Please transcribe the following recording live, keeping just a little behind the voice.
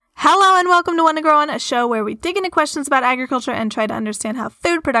and welcome to Wanna Grow On, a show where we dig into questions about agriculture and try to understand how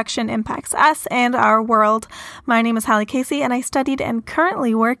food production impacts us and our world. My name is Hallie Casey, and I studied and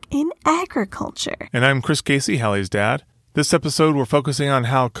currently work in agriculture. And I'm Chris Casey, Hallie's dad. This episode, we're focusing on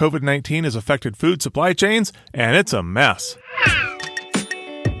how COVID-19 has affected food supply chains, and it's a mess.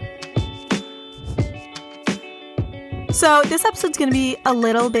 So this episode's going to be a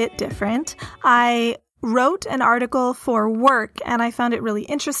little bit different. I wrote an article for work, and I found it really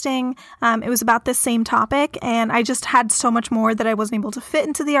interesting. It was about this same topic, and I just had so much more that I wasn't able to fit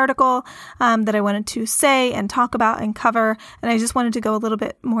into the article that I wanted to say and talk about and cover, and I just wanted to go a little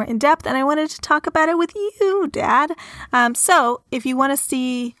bit more in depth, and I wanted to talk about it with you, Dad. So if you want to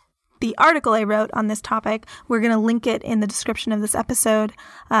see the article I wrote on this topic, we're going to link it in the description of this episode,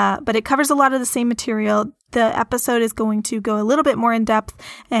 but it covers a lot of the same material. The episode is going to go a little bit more in depth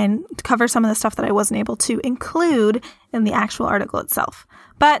and cover some of the stuff that I wasn't able to include in the actual article itself.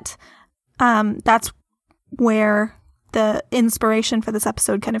 But that's where the inspiration for this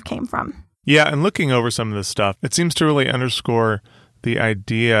episode kind of came from. Yeah, and looking over some of this stuff, it seems to really underscore the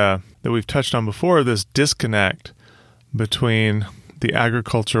idea that we've touched on before, this disconnect between the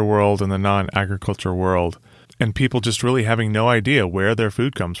agriculture world and the non-agriculture world, and people just really having no idea where their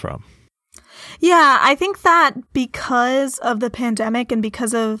food comes from. Yeah, I think that because of the pandemic and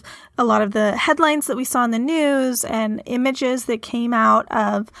because of a lot of the headlines that we saw in the news and images that came out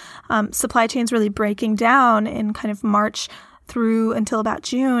of supply chains really breaking down in kind of March through until about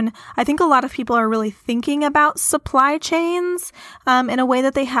June, I think a lot of people are really thinking about supply chains in a way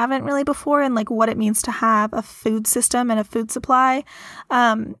that they haven't really before, and like what it means to have a food system and a food supply.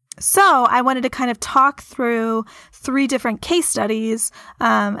 So I wanted to kind of talk through 3 different case studies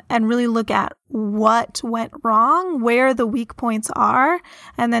and really look at what went wrong, where the weak points are,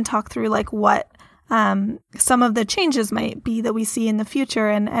 and then talk through like what some of the changes might be that we see in the future,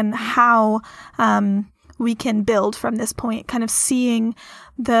 and how we can build from this point, kind of seeing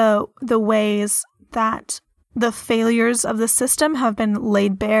the ways that the failures of the system have been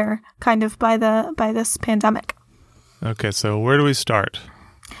laid bare kind of by this pandemic. Okay, so where do we start?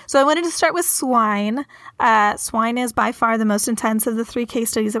 So I wanted to start with swine. Swine is by far the most intense of the 3 case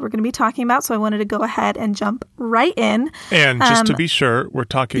studies that we're going to be talking about, so I wanted to go ahead and jump right in. And just to be sure, we're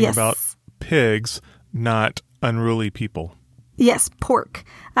talking about pigs, not unruly people. Yes, pork.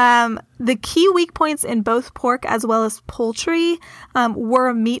 The key weak points in both pork as well as poultry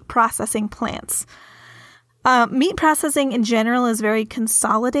were meat processing plants. Meat processing in general is very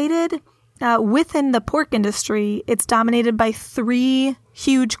consolidated. Within the pork industry, it's dominated by 3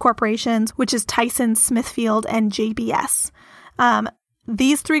 huge corporations, which is Tyson, Smithfield, and JBS.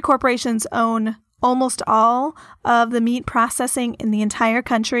 These 3 corporations own almost all of the meat processing in the entire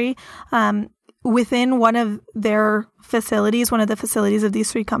country. Within one of their facilities, one of the facilities of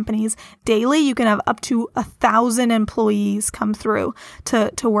these 3 companies, daily you can have up to 1,000 employees come through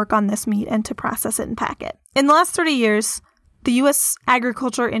to work on this meat and to process it and pack it. In the last 30 years, the U.S.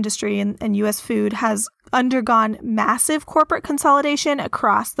 agriculture industry and U.S. food has undergone massive corporate consolidation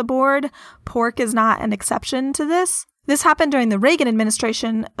across the board. Pork is not an exception to this. This happened during the Reagan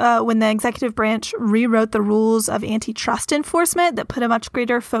administration when the executive branch rewrote the rules of antitrust enforcement that put a much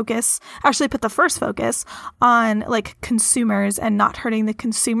greater focus, actually put the first focus on like consumers and not hurting the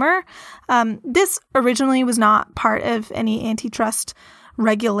consumer. This originally was not part of any antitrust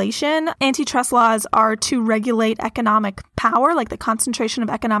regulation. Antitrust laws are to regulate economic power, like the concentration of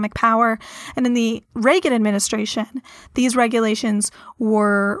economic power. And in the Reagan administration, these regulations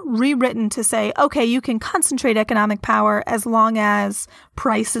were rewritten to say, okay, you can concentrate economic power as long as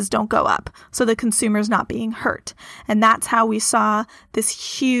prices don't go up, so the consumer's not being hurt. And that's how we saw this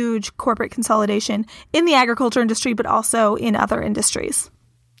huge corporate consolidation in the agriculture industry, but also in other industries.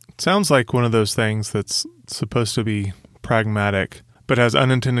 It sounds like one of those things that's supposed to be pragmatic, but has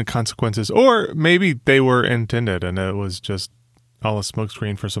unintended consequences, or maybe they were intended and it was just all a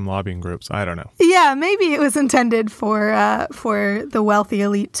smokescreen for some lobbying groups. I don't know. Yeah, maybe it was intended for the wealthy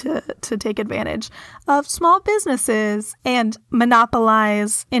elite to take advantage of small businesses and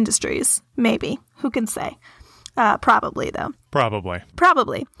monopolize industries. Maybe. Who can say? Probably, though.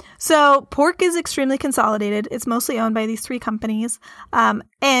 Probably. So pork is extremely consolidated. It's mostly owned by these 3 companies.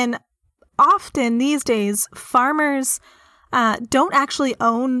 And often these days, farmers don't actually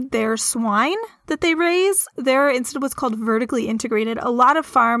own their swine that they raise. They're instead what's called vertically integrated. A lot of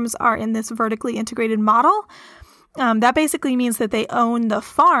farms are in this vertically integrated model. That basically means that they own the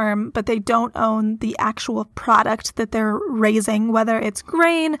farm, but they don't own the actual product that they're raising, whether it's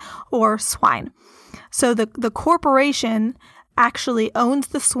grain or swine. So the corporation actually owns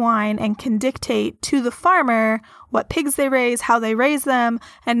the swine and can dictate to the farmer what pigs they raise, how they raise them,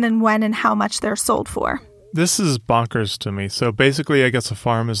 and then when and how much they're sold for. This is bonkers to me. So basically, I guess a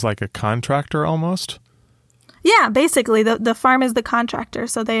farm is like a contractor almost? Yeah, basically, the farm is the contractor,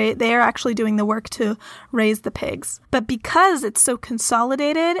 so they are actually doing the work to raise the pigs. But because it's so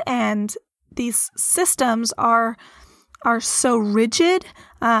consolidated and these systems are so rigid,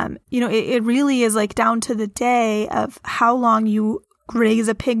 it really is like down to the day of how long you raise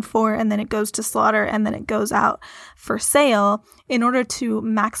a pig for, and then it goes to slaughter, and then it goes out for sale in order to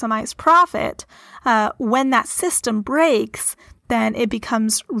maximize profit. When that system breaks, then it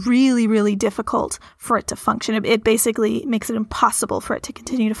becomes really, really difficult for it to function. It basically makes it impossible for it to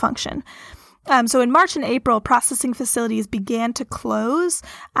continue to function. So in March and April, processing facilities began to close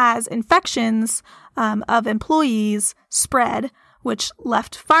as infections of employees spread, which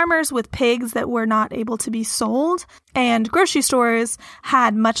left farmers with pigs that were not able to be sold, and grocery stores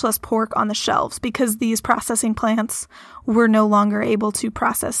had much less pork on the shelves because these processing plants were no longer able to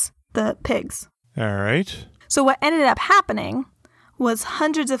process the pigs. All right. So what ended up happening was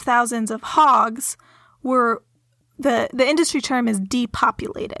hundreds of thousands of hogs were, the industry term is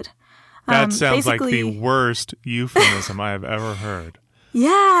depopulated. That sounds like the worst euphemism I have ever heard.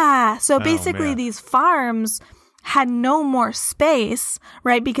 Yeah. So basically these farms had no more space,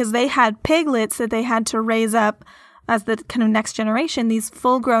 right? Because they had piglets that they had to raise up as the kind of next generation. These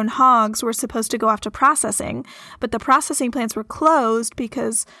full-grown hogs were supposed to go off to processing, but the processing plants were closed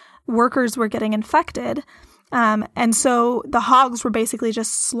because workers were getting infected. And so the hogs were basically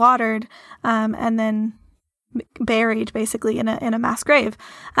just slaughtered and then buried basically in a mass grave.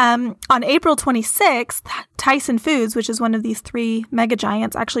 On April 26th, Tyson Foods, which is one of these three mega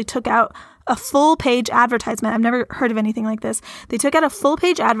giants, actually took out a full-page advertisement. I've never heard of anything like this. They took out a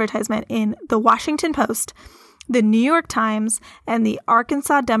full-page advertisement in the Washington Post, the New York Times, and the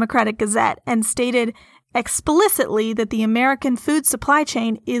Arkansas Democratic Gazette, and stated explicitly that the American food supply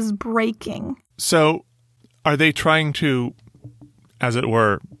chain is breaking. So are they trying to, as it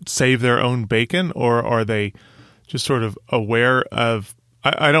were, save their own bacon, or are they just sort of aware of...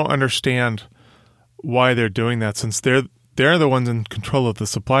 I don't understand why they're doing that, since they're the ones in control of the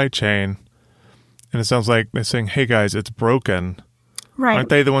supply chain, and it sounds like they're saying, hey guys, it's broken. Right. Aren't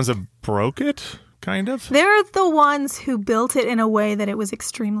they the ones that broke it, kind of? They're the ones who built it in a way that it was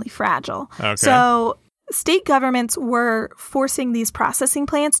extremely fragile. Okay. So state governments were forcing these processing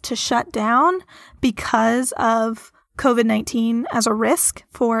plants to shut down because of COVID-19 as a risk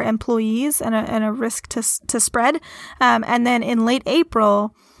for employees and a risk to spread. And then in late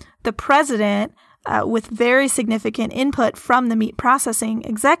April, the president, with very significant input from the meat processing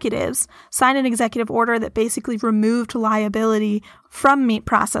executives, signed an executive order that basically removed liability from meat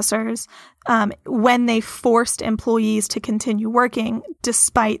processors when they forced employees to continue working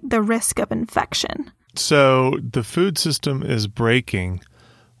despite the risk of infection. So the food system is breaking,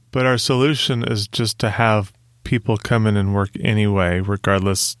 but our solution is just to have people come in and work anyway,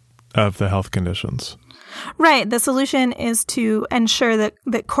 regardless of the health conditions. Right. The solution is to ensure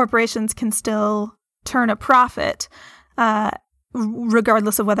that corporations can still turn a profit,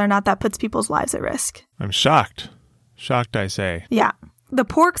 regardless of whether or not that puts people's lives at risk. I'm shocked. Shocked, I say. Yeah. The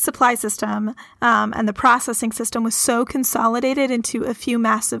pork supply system and the processing system was so consolidated into a few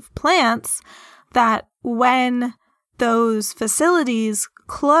massive plants that when those facilities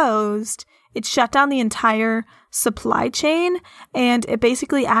closed, it shut down the entire supply chain, and it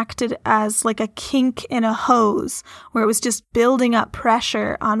basically acted as like a kink in a hose where it was just building up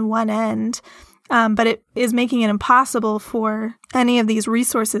pressure on one end. But it is making it impossible for any of these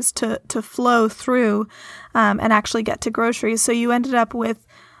resources to flow through and actually get to groceries. So you ended up with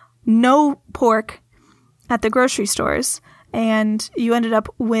no pork at the grocery stores, and you ended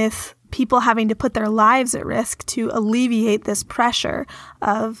up with people having to put their lives at risk to alleviate this pressure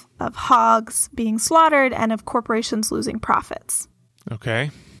of hogs being slaughtered and of corporations losing profits.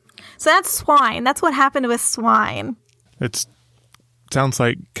 Okay. So that's swine. That's what happened with swine. It sounds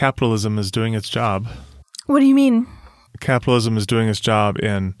like capitalism is doing its job. What do you mean? Capitalism is doing its job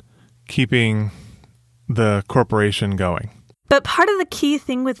in keeping the corporation going. But part of the key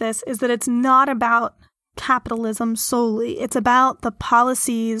thing with this is that it's not about capitalism solely. It's about the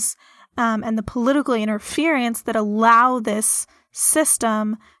policies and the political interference that allow this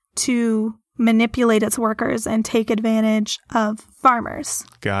system to manipulate its workers and take advantage of farmers.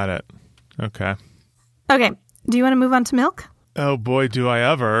 Got it. Okay. Okay. Do you want to move on to milk? Oh boy, do I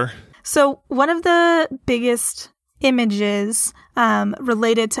ever. So one of the biggest images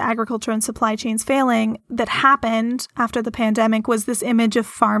related to agriculture and supply chains failing that happened after the pandemic was this image of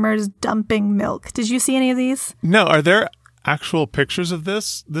farmers dumping milk. Did you see any of these? No, are there actual pictures of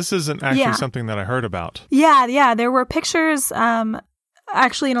this? This isn't actually something that I heard about. Yeah. There were pictures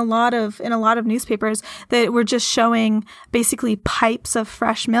actually in a lot of newspapers that were just showing basically pipes of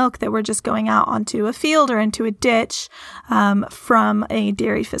fresh milk that were just going out onto a field or into a ditch from a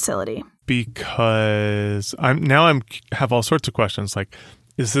dairy facility. Because I have all sorts of questions like,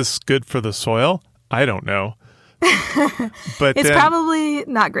 is this good for the soil? I don't know. But it's probably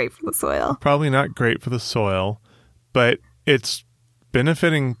not great for the soil. Probably not great for the soil, but it's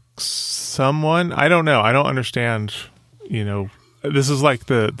benefiting someone. I don't know. I don't understand, this is like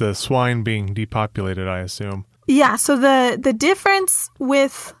the swine being depopulated, I assume. Yeah, so the difference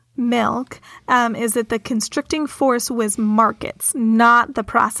with milk is that the constricting force was markets, not the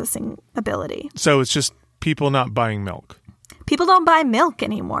processing ability. So it's just people not buying milk. People don't buy milk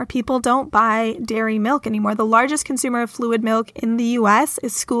anymore. People don't buy dairy milk anymore. The largest consumer of fluid milk in the U.S.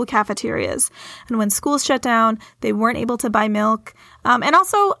 is school cafeterias. And when schools shut down, they weren't able to buy milk. And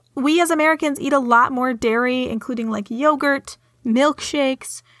also, we as Americans eat a lot more dairy, including like yogurt,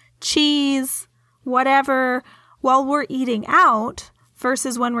 milkshakes, cheese, whatever, while we're eating out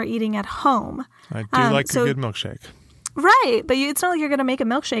versus when we're eating at home. I do like a good milkshake. Right, but it's not like you're going to make a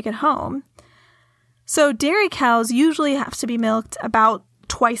milkshake at home. So dairy cows usually have to be milked about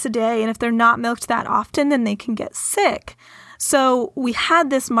twice a day, and if they're not milked that often, then they can get sick. So we had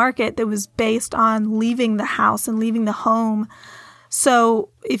this market that was based on leaving the house and leaving the home. So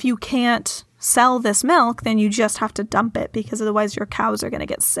if you can't sell this milk, then you just have to dump it because otherwise your cows are going to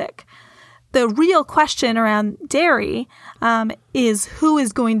get sick. The real question around dairy is who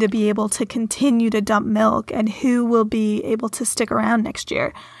is going to be able to continue to dump milk and who will be able to stick around next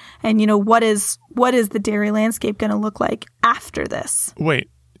year. And, what is the dairy landscape going to look like after this? Wait,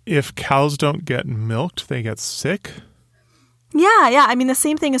 if cows don't get milked, they get sick? Yeah. I mean, the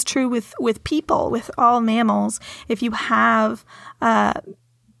same thing is true with people, with all mammals. If you have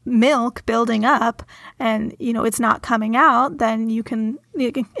milk building up and, it's not coming out, then it can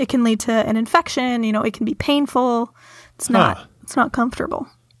lead to an infection. It can be painful. It's not comfortable.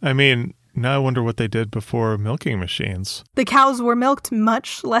 I mean, now I wonder what they did before milking machines. The cows were milked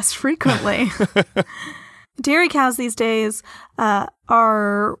much less frequently. Dairy cows these days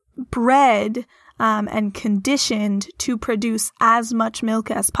are bred and conditioned to produce as much milk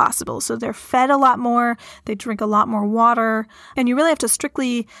as possible. So they're fed a lot more, they drink a lot more water, and you really have to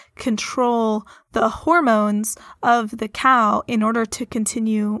strictly control the hormones of the cow in order to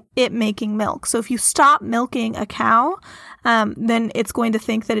continue it making milk. So if you stop milking a cow, then it's going to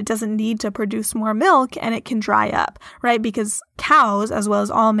think that it doesn't need to produce more milk and it can dry up, right? Because cows, as well as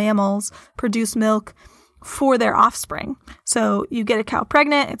all mammals, produce milk for their offspring. So you get a cow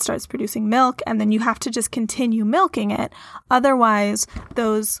pregnant, it starts producing milk, and then you have to just continue milking it. Otherwise,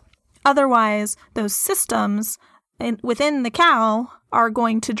 those systems within the cow are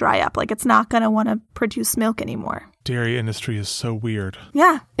going to dry up. Like, it's not going to want to produce milk anymore. Dairy industry is so weird.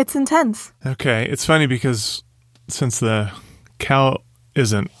 Yeah, it's intense. Okay, it's funny because since the cow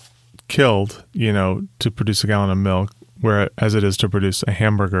isn't killed, to produce a gallon of milk, whereas it is to produce a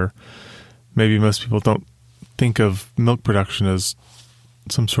hamburger, maybe most people don't think of milk production as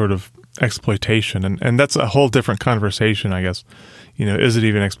some sort of exploitation. And that's a whole different conversation, I guess. Is it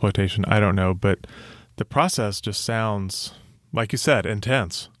even exploitation? I don't know. But the process just sounds, like you said,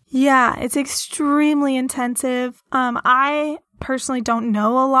 intense. Yeah, it's extremely intensive. I personally don't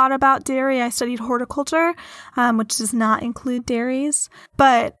know a lot about dairy. I studied horticulture, which does not include dairies.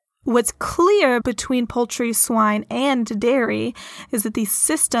 But what's clear between poultry, swine, and dairy is that these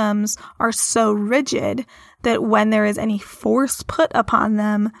systems are so rigid that when there is any force put upon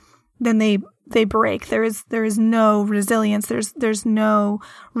them, then they break. There is no resilience. There's no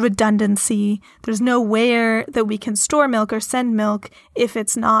redundancy. There's nowhere that we can store milk or send milk if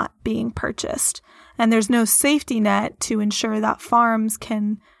it's not being purchased. And there's no safety net to ensure that farms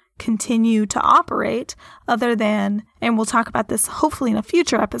can continue to operate other than, and we'll talk about this hopefully in a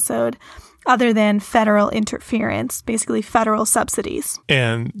future episode, other than federal interference, basically federal subsidies.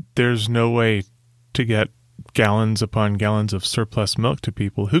 And there's no way to get gallons upon gallons of surplus milk to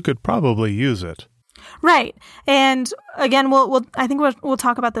people who could probably use it. Right. And again, I think we'll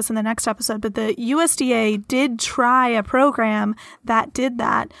talk about this in the next episode, but the USDA did try a program that did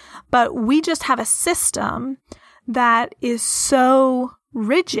that, but we just have a system that is so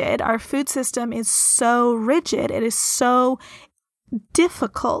rigid. Our food system is so rigid. It is so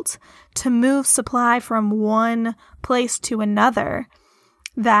difficult to move supply from one place to another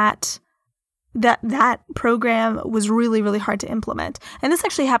that that program was really, really hard to implement. And this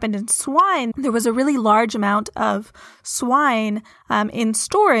actually happened in swine. There was a really large amount of swine in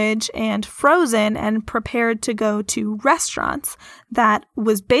storage and frozen and prepared to go to restaurants that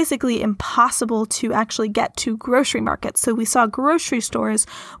was basically impossible to actually get to grocery markets. So we saw grocery stores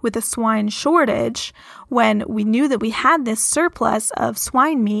with a swine shortage when we knew that we had this surplus of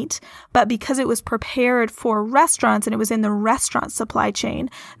swine meat, but because it was prepared for restaurants and it was in the restaurant supply chain,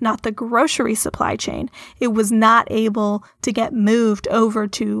 not the grocery supply chain, it was not able to get moved over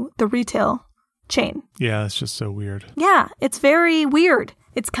to the retail chain. Yeah, it's just so weird. Yeah, it's very weird.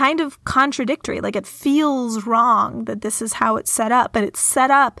 It's kind of contradictory. Like, it feels wrong that this is how it's set up, but it's set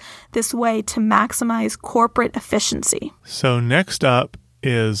up this way to maximize corporate efficiency. So next up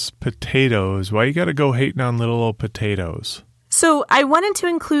is potatoes. Why you got to go hating on little old potatoes? So I wanted to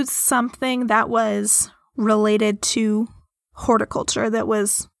include something that was related to horticulture, that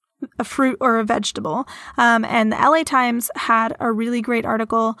was a fruit or a vegetable. And the LA Times had a really great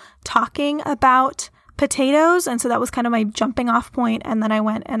article talking about potatoes. And so that was kind of my jumping off point. And then I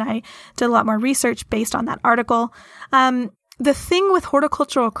went and I did a lot more research based on that article. The thing with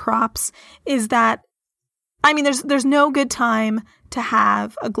horticultural crops is that, I mean, there's no good time to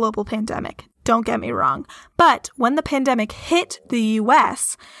have a global pandemic. Don't get me wrong. But when the pandemic hit the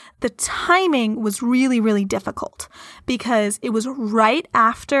US, the timing was really, really difficult because it was right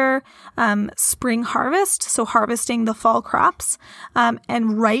after spring harvest, so harvesting the fall crops,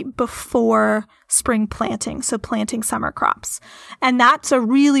 and right before spring planting, so planting summer crops. And that's a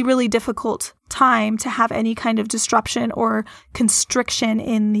really, really difficult time to have any kind of disruption or constriction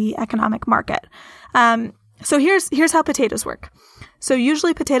in the economic market. So here's how potatoes work. So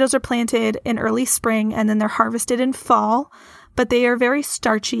usually potatoes are planted in early spring and then they're harvested in fall, but they are very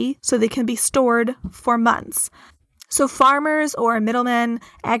starchy, so they can be stored for months. So farmers or middlemen,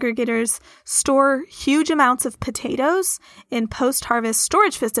 aggregators store huge amounts of potatoes in post-harvest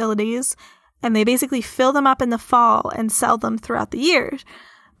storage facilities, and they basically fill them up in the fall and sell them throughout the year.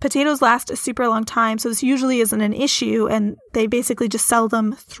 Potatoes last a super long time, so this usually isn't an issue, and they basically just sell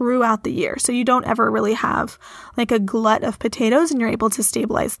them throughout the year. So you don't ever really have like a glut of potatoes, and you're able to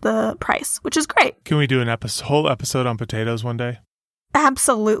stabilize the price, which is great. Can we do a whole episode on potatoes one day?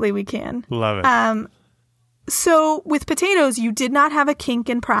 Absolutely, we can. Love it. So with potatoes, you did not have a kink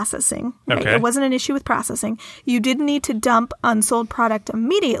in processing. Right? Okay. There wasn't an issue with processing. You didn't need to dump unsold product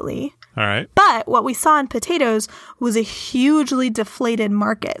immediately. All right. But what we saw in potatoes was a hugely deflated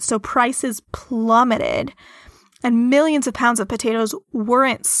market. So prices plummeted and millions of pounds of potatoes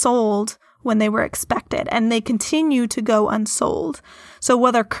weren't sold when they were expected, and they continue to go unsold. So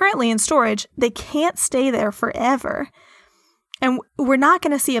while they're currently in storage, they can't stay there forever. And we're not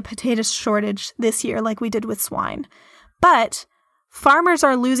going to see a potato shortage this year like we did with swine. But farmers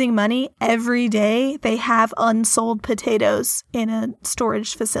are losing money every day they have unsold potatoes in a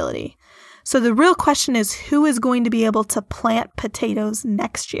storage facility. So the real question is, who is going to be able to plant potatoes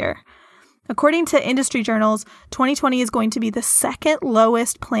next year? According to industry journals, 2020 is going to be the second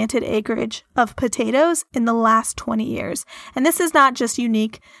lowest planted acreage of potatoes in the last 20 years. And this is not just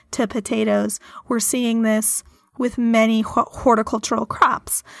unique to potatoes. We're seeing this with many horticultural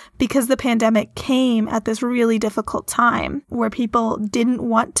crops because the pandemic came at this really difficult time where people didn't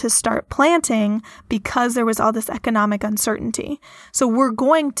want to start planting because there was all this economic uncertainty. So we're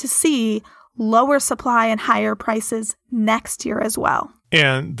going to see lower supply and higher prices next year as well.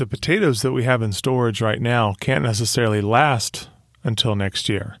 And the potatoes that we have in storage right now can't necessarily last until next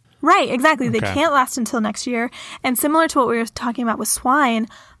year. Right, exactly. Okay. They can't last until next year. And similar to what we were talking about with swine,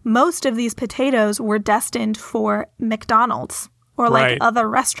 most of these potatoes were destined for McDonald's or like Right. other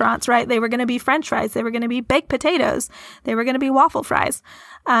restaurants, right? They were going to be French fries. They were going to be baked potatoes. They were going to be waffle fries.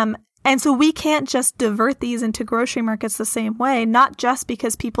 And so we can't just divert these into grocery markets the same way, not just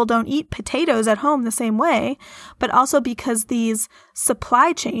because people don't eat potatoes at home the same way, but also because these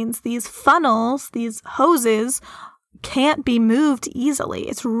supply chains, these funnels, these hoses can't be moved easily.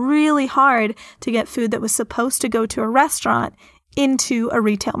 It's really hard to get food that was supposed to go to a restaurant into a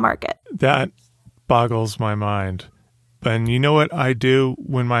retail market. That boggles my mind. And you know what I do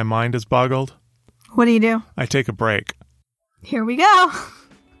when my mind is boggled? What do you do? I take a break. Here we go.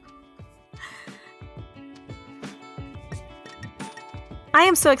 I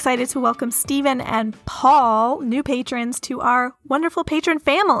am so excited to welcome Stephen and Paul, new patrons, to our wonderful patron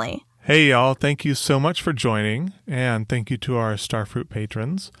family. Hey, y'all. Thank you so much for joining. And thank you to our Starfruit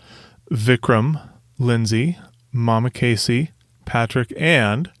patrons, Vikram, Lindsay, Mama Casey, Patrick,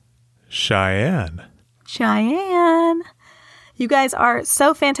 and Cheyenne. Cheyenne. You guys are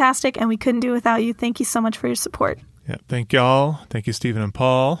so fantastic, and we couldn't do it without you. Thank you so much for your support. Yeah, thank y'all. Thank you, Stephen and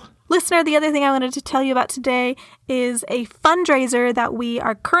Paul. Listener, the other thing I wanted to tell you about today is a fundraiser that we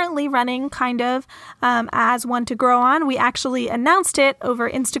are currently running as one to grow on. We actually announced it over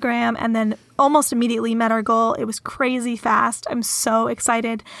Instagram and then almost immediately met our goal. It was crazy fast. I'm so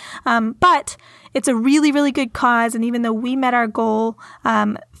excited. But it's a really, really good cause. And even though we met our goal,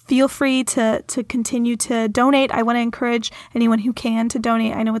 feel free to continue to donate. I want to encourage anyone who can to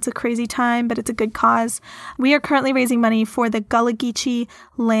donate. I know it's a crazy time, but it's a good cause. We are currently raising money for the Gullah Geechee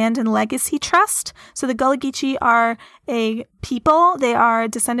Land and Legacy Trust. So the Gullah Geechee are a people. They are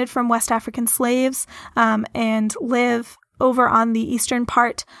descended from West African slaves and live over on the eastern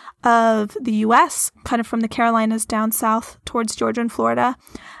part of the U.S., kind of from the Carolinas down south towards Georgia and Florida.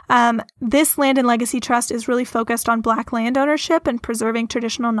 This Land and Legacy Trust is really focused on Black land ownership and preserving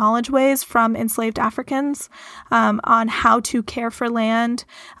traditional knowledge ways from enslaved Africans on how to care for land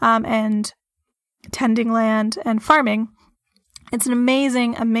and tending land and farming. It's an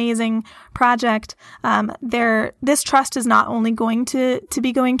amazing, amazing project. This trust is not only going to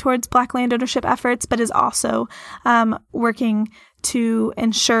be going towards Black land ownership efforts, but is also working to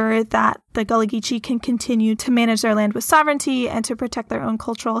ensure that the Gullah Geechee can continue to manage their land with sovereignty and to protect their own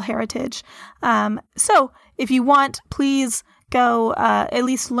cultural heritage. So if you want, please go at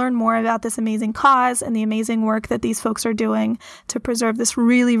least learn more about this amazing cause and the amazing work that these folks are doing to preserve this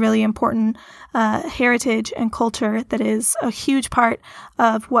really, really important heritage and culture that is a huge part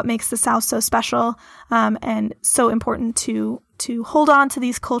of what makes the South so special and so important to hold on to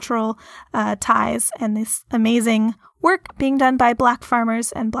these cultural ties and this amazing work being done by Black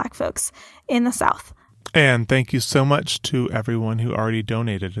farmers and Black folks in the South. And thank you so much to everyone who already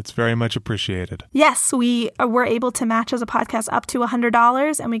donated. It's very much appreciated. Yes, we were able to match as a podcast up to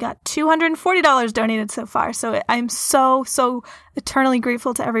 $100, and we got $240 donated so far. So I'm so, so eternally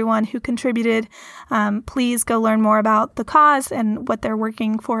grateful to everyone who contributed. Please go learn more about the cause and what they're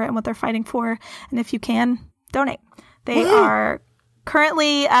working for and what they're fighting for. And if you can, donate. They are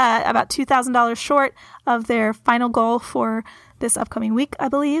currently about $2,000 short of their final goal for this upcoming week, I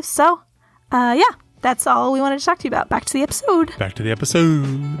believe. So, yeah. That's all we wanted to talk to you about. Back to the episode.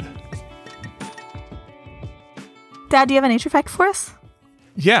 Dad, do you have a nature fact for us?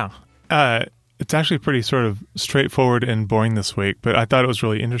 Yeah. It's actually pretty sort of straightforward and boring this week, but I thought it was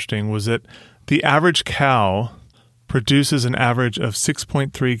really interesting was that the average cow produces an average of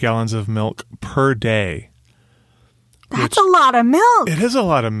 6.3 gallons of milk per day. That's a lot of milk. It is a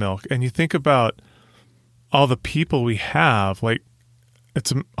lot of milk. And you think about all the people we have, like,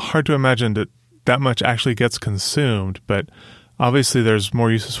 it's hard to imagine that much actually gets consumed, but obviously there's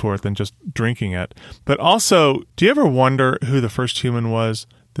more uses for it than just drinking it. But also, do you ever wonder who the first human was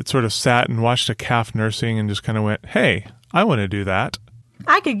that sort of sat and watched a calf nursing and just kind of went, hey, I want to do that?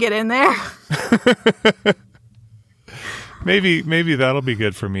 I could get in there. Maybe that'll be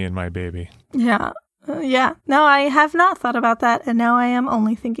good for me and my baby. Yeah. Yeah. No, I have not thought about that, and now I am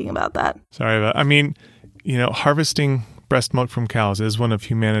only thinking about that. Harvesting breast milk from cows is one of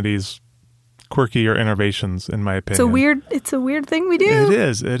humanity's quirkier innovations, in my opinion. It's a weird thing we do.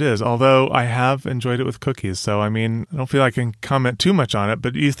 It is. Although I have enjoyed it with cookies. So, I don't feel like I can comment too much on it,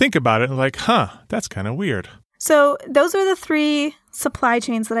 but you think about it and like, that's kind of weird. So those are the 3 supply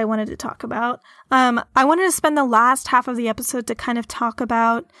chains that I wanted to talk about. I wanted to spend the last half of the episode to kind of talk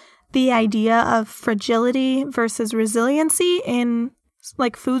about the idea of fragility versus resiliency in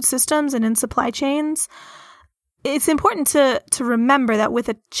like food systems and in supply chains. It's important to remember that with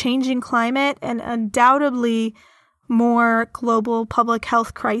a changing climate and undoubtedly more global public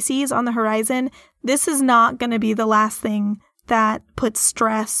health crises on the horizon, this is not going to be the last thing that puts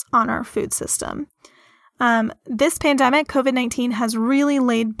stress on our food system. This pandemic, COVID-19, has really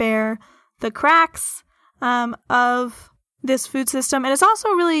laid bare the cracks of this food system. And it's also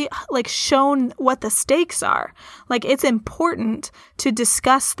really shown what the stakes are. It's important to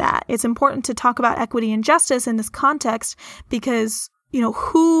discuss that. It's important to talk about equity and justice in this context because,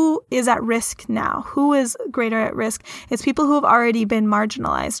 who is at risk now? Who is greater at risk? It's people who have already been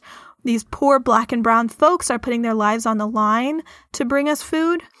marginalized. These poor Black and brown folks are putting their lives on the line to bring us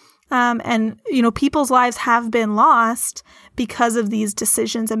food. And people's lives have been lost because of these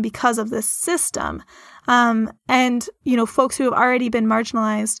decisions and because of this system. And folks who have already been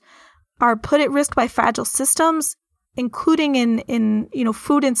marginalized are put at risk by fragile systems, including in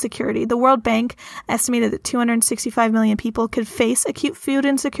food insecurity. The World Bank estimated that 265 million people could face acute food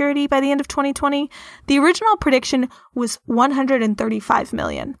insecurity by the end of 2020. The original prediction was 135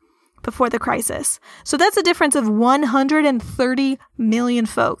 million before the crisis. So that's a difference of 130 million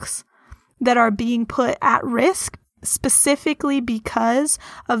folks that are being put at risk specifically because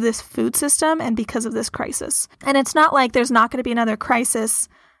of this food system and because of this crisis. And it's not like there's not going to be another crisis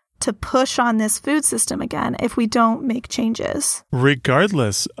to push on this food system again if we don't make changes.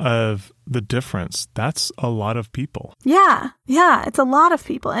 Regardless of the difference, that's a lot of people. Yeah, it's a lot of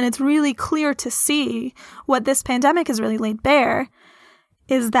people. And it's really clear to see what this pandemic has really laid bare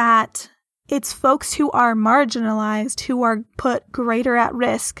is that it's folks who are marginalized who are put greater at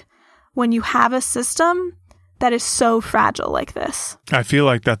risk when you have a system that is so fragile like this. I feel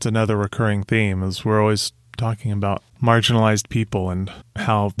like that's another recurring theme, is we're always talking about marginalized people and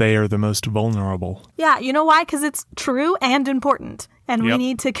how they are the most vulnerable. Yeah, you know why? Because it's true and important, and we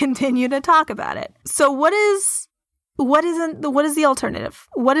need to continue to talk about it. So what is the alternative?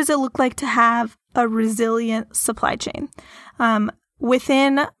 What does it look like to have a resilient supply chain?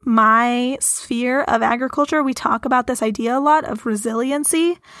 Within my sphere of agriculture, we talk about this idea a lot of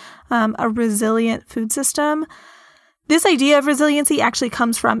resiliency, a resilient food system. This idea of resiliency actually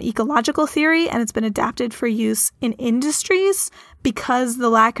comes from ecological theory, and it's been adapted for use in industries because the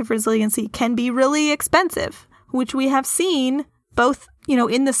lack of resiliency can be really expensive, which we have seen both,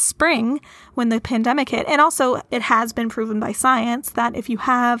 in the spring when the pandemic hit, and also it has been proven by science that if you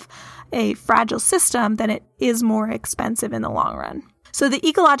have a fragile system, then it is more expensive in the long run. So the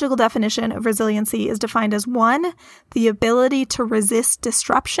ecological definition of resiliency is defined as 1, the ability to resist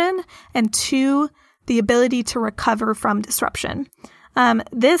disruption, and 2, the ability to recover from disruption.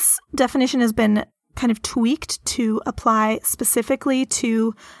 This definition has been kind of tweaked to apply specifically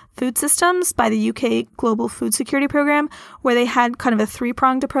to food systems by the UK Global Food Security Program, where they had kind of a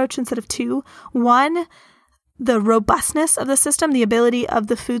 3-pronged approach instead of 2. 1, the robustness of the system, the ability of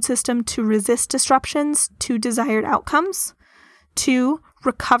the food system to resist disruptions to desired outcomes. 2,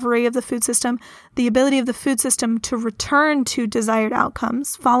 recovery of the food system, the ability of the food system to return to desired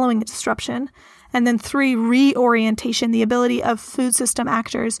outcomes following a disruption. And then 3, reorientation, the ability of food system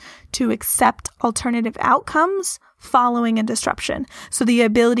actors to accept alternative outcomes following a disruption. So the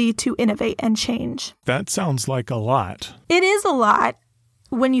ability to innovate and change. That sounds like a lot. It is a lot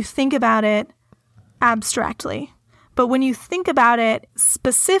when you think about it abstractly. But when you think about it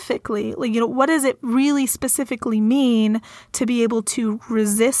specifically, what does it really specifically mean to be able to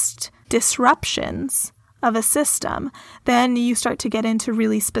resist disruptions of a system? Then you start to get into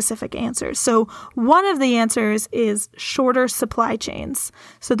really specific answers. So one of the answers is shorter supply chains.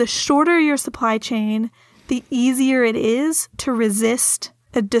 So the shorter your supply chain, the easier it is to resist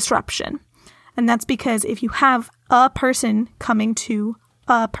a disruption. And that's because if you have a person coming to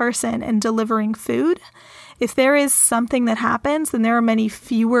a person and delivering food, if there is something that happens, then there are many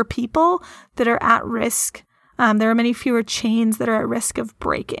fewer people that are at risk. There are many fewer chains that are at risk of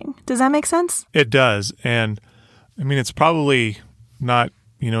breaking. Does that make sense? It does. And I mean, it's probably not,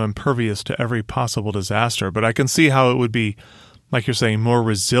 impervious to every possible disaster, but I can see how it would be, like you're saying, more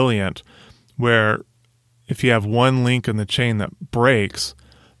resilient, where if you have one link in the chain that breaks,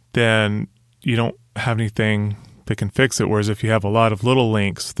 then you don't have anything that can fix it. Whereas if you have a lot of little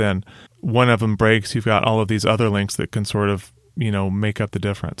links, then one of them breaks, you've got all of these other links that can sort of, make up the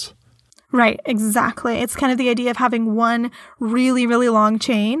difference. Right, exactly. It's kind of the idea of having one really, really long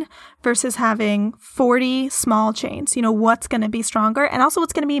chain versus having 40 small chains. What's going to be stronger and also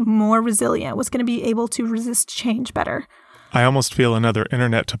what's going to be more resilient, what's going to be able to resist change better. I almost feel another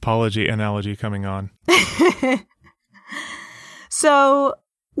internet topology analogy coming on. So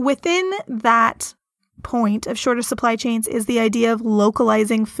within that point of shorter supply chains is the idea of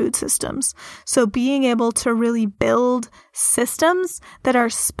localizing food systems. So being able to really build systems that are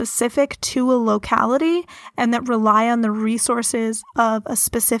specific to a locality and that rely on the resources of a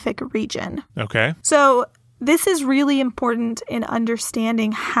specific region. Okay. So this is really important in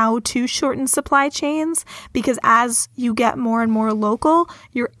understanding how to shorten supply chains, because as you get more and more local,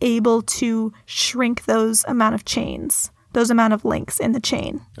 you're able to shrink those amount of chains, those amount of links in the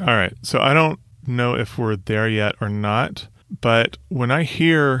chain. All right. So I don't know if we're there yet or not, but when I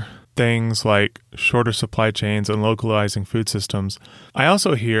hear things like shorter supply chains and localizing food systems, I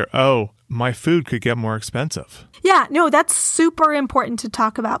also hear, my food could get more expensive. Yeah, no, that's super important to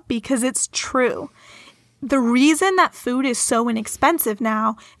talk about because it's true. The reason that food is so inexpensive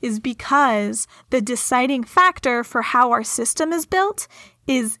now is because the deciding factor for how our system is built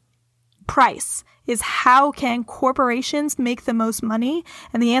is price. Is how can corporations make the most money?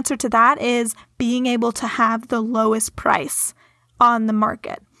 And the answer to that is being able to have the lowest price on the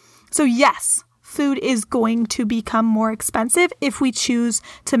market. So yes, food is going to become more expensive if we choose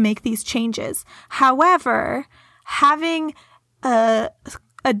to make these changes. However, having a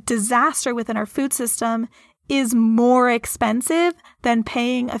disaster within our food system is more expensive than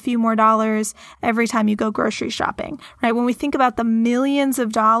paying a few more dollars every time you go grocery shopping, right? When we think about the millions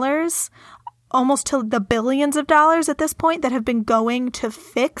of dollars almost to the billions of dollars at this point that have been going to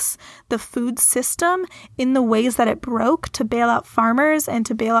fix the food system in the ways that it broke, to bail out farmers and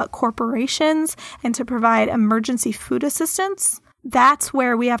to bail out corporations and to provide emergency food assistance. That's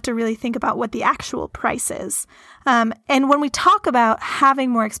where we have to really think about what the actual price is. And when we talk about having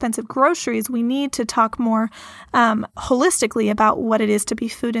more expensive groceries, we need to talk more holistically about what it is to be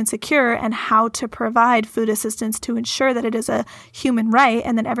food insecure and how to provide food assistance to ensure that it is a human right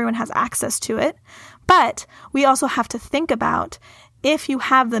and that everyone has access to it. But we also have to think about, if you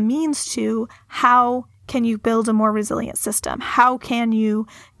have the means to, how can you build a more resilient system? How can you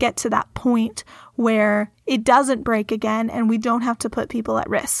get to that point where it doesn't break again and we don't have to put people at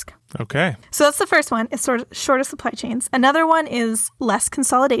risk? Okay. So that's the first one, is sort of shorter supply chains. Another one is less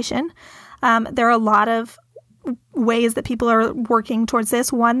consolidation. There are a lot of ways that people are working towards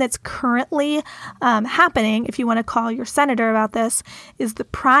this. One that's currently happening, if you want to call your senator about this, is the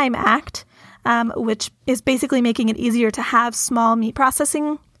PRIME Act, which is basically making it easier to have small meat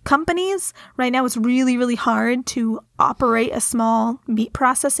processing companies. Right now, it's really, really hard to operate a small meat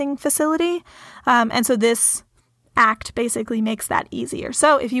processing facility. And so this act basically makes that easier.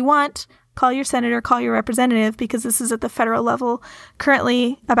 So if you want, call your senator, call your representative, because this is at the federal level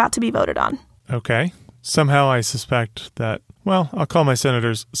currently about to be voted on. Okay. Somehow I suspect that, well, I'll call my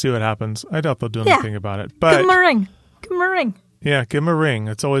senators, see what happens. I doubt they'll do anything about it. But give them a ring. Give them a ring. Yeah, give them a ring.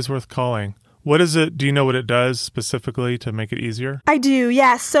 It's always worth calling. What is it? Do you know what it does specifically to make it easier? I do,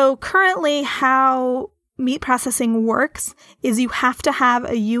 yeah. So currently how meat processing works is you have to have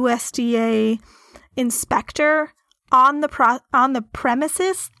a USDA inspector on the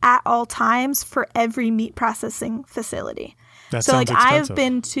premises at all times for every meat processing facility. That so sounds like expensive. I've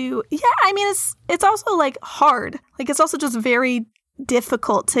been to, I mean, it's also like hard. Like it's also just very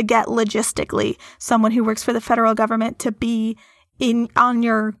difficult to get logistically someone who works for the federal government to be on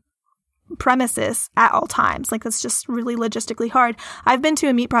your premises at all times. Like that's just really logistically hard. I've been to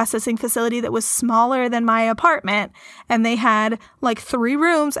a meat processing facility that was smaller than my apartment, and they had like 3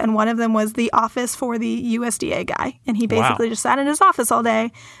 rooms, and one of them was the office for the USDA guy. And he basically just sat in his office all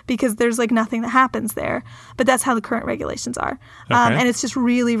day because there's like nothing that happens there. But that's how the current regulations are. Okay. And it's just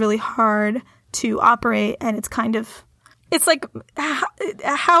really, really hard to operate. And it's kind of, it's like,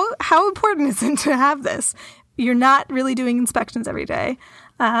 how important is it to have this? You're not really doing inspections every day.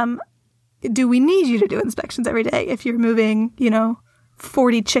 Do we need you to do inspections every day? If you're moving,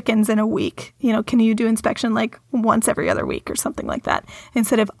 40 chickens in a week, can you do inspection like once every other week or something like that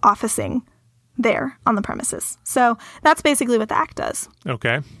instead of officing there on the premises? So that's basically what the act does.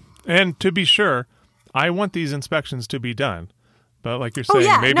 Okay. And to be sure, I want these inspections to be done. But like you're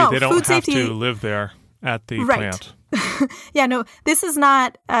saying, they don't have to live there at the plant. Yeah, no, this is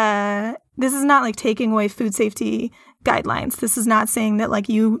not like taking away food safety guidelines. This is not saying that like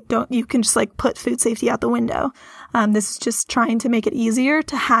you can just like put food safety out the window. This is just trying to make it easier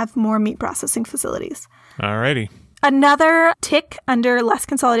to have more meat processing facilities. Alrighty. Another tick under less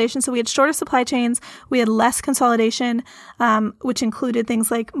consolidation. So we had shorter supply chains. We had less consolidation, which included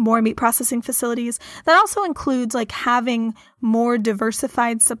things like more meat processing facilities. That also includes like having more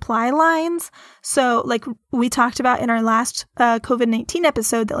diversified supply lines. So like we talked about in our last COVID-19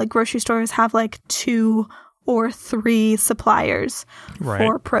 episode that like grocery stores have like 2 or 3 suppliers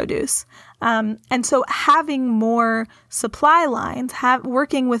for produce. And so having more supply lines,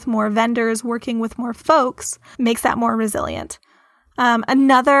 working with more vendors, working with more folks makes that more resilient.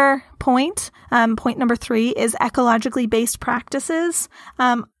 Another point number 3 is ecologically based practices.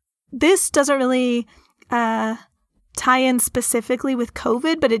 This doesn't really tie in specifically with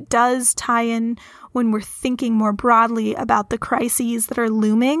COVID, but it does tie in when we're thinking more broadly about the crises that are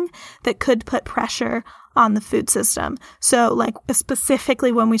looming that could put pressure on the food system. So like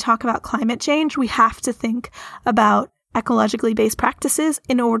specifically when we talk about climate change, we have to think about ecologically based practices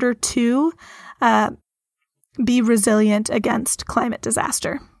in order to be resilient against climate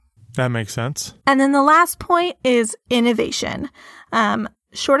disaster. That makes sense. And then the last point is innovation.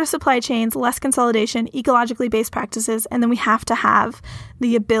 Shorter supply chains, less consolidation, ecologically based practices, and then we have to have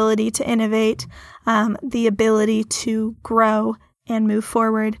the ability to innovate, the ability to grow and move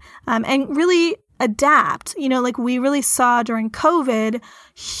forward, and really adapt. Like we really saw during COVID,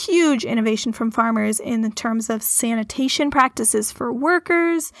 huge innovation from farmers in terms of sanitation practices for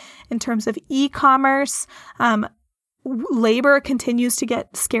workers, in terms of e-commerce. Labor continues to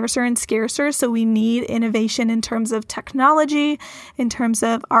get scarcer and scarcer, so we need innovation in terms of technology, in terms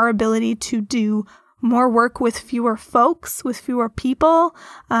of our ability to do more work with fewer folks, with fewer people,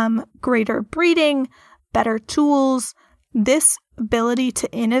 greater breeding, better tools. This ability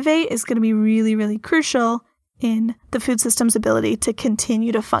to innovate is going to be really, really crucial in the food system's ability to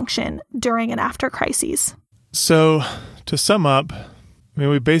continue to function during and after crises. So, to sum up,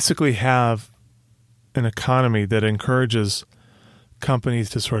 we basically have an economy that encourages companies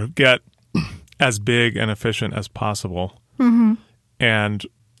to sort of get as big and efficient as possible. Mm-hmm. And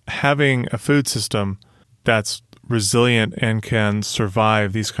having a food system that's resilient and can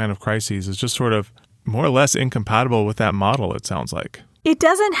survive these kind of crises is just sort of more or less incompatible with that model, it sounds like. It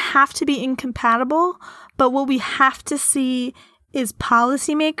doesn't have to be incompatible, but what we have to see is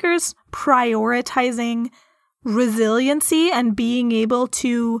policymakers prioritizing resiliency and being able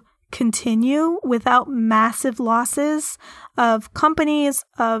to continue without massive losses of companies,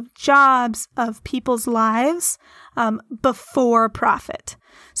 of jobs, of people's lives before profit.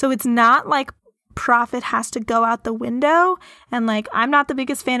 So it's not like profit has to go out the window. And I'm not the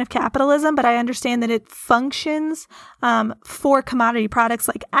biggest fan of capitalism, but I understand that it functions for commodity products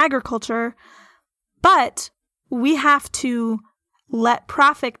like agriculture. But we have to let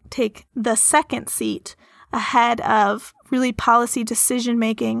profit take the second seat ahead of really policy decision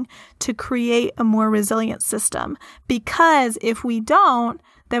making to create a more resilient system. Because if we don't,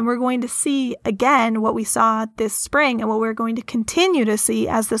 then we're going to see again what we saw this spring and what we're going to continue to see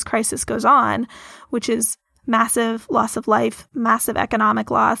as this crisis goes on, which is massive loss of life, massive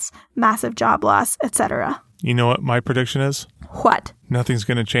economic loss, massive job loss, etc. You know what my prediction is? What? Nothing's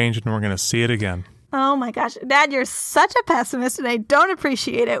going to change and we're going to see it again. Oh my gosh, Dad, you're such a pessimist and I don't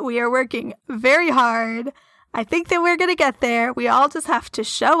appreciate it. We are working very hard. I think that we're going to get there. We all just have to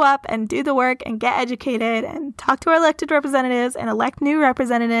show up and do the work and get educated and talk to our elected representatives and elect new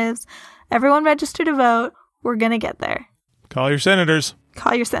representatives. Everyone register to vote. We're going to get there. Call your senators.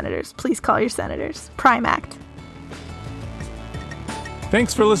 Call your senators. Please call your senators. Prime Act.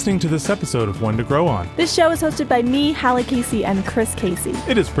 Thanks for listening to this episode of One to Grow On. This show is hosted by me, Hallie Casey, and Chris Casey.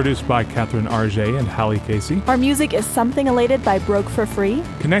 It is produced by Catherine Arge and Hallie Casey. Our music is Something Elated by Broke for Free.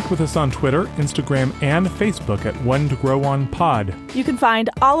 Connect with us on Twitter, Instagram, and Facebook at One to Grow On Pod. You can find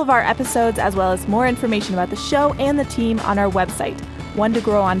all of our episodes as well as more information about the show and the team on our website,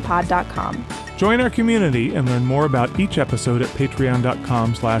 onetogrowonpod.com. Join our community and learn more about each episode at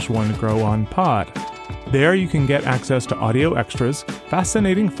patreon.com/onetogrowonpod. There you can get access to audio extras,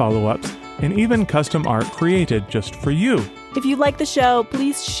 fascinating follow-ups, and even custom art created just for you. If you like the show,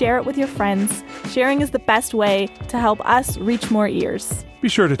 please share it with your friends. Sharing is the best way to help us reach more ears. Be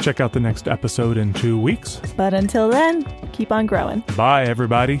sure to check out the next episode in 2 weeks. But until then, keep on growing. Bye,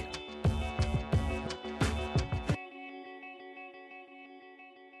 everybody.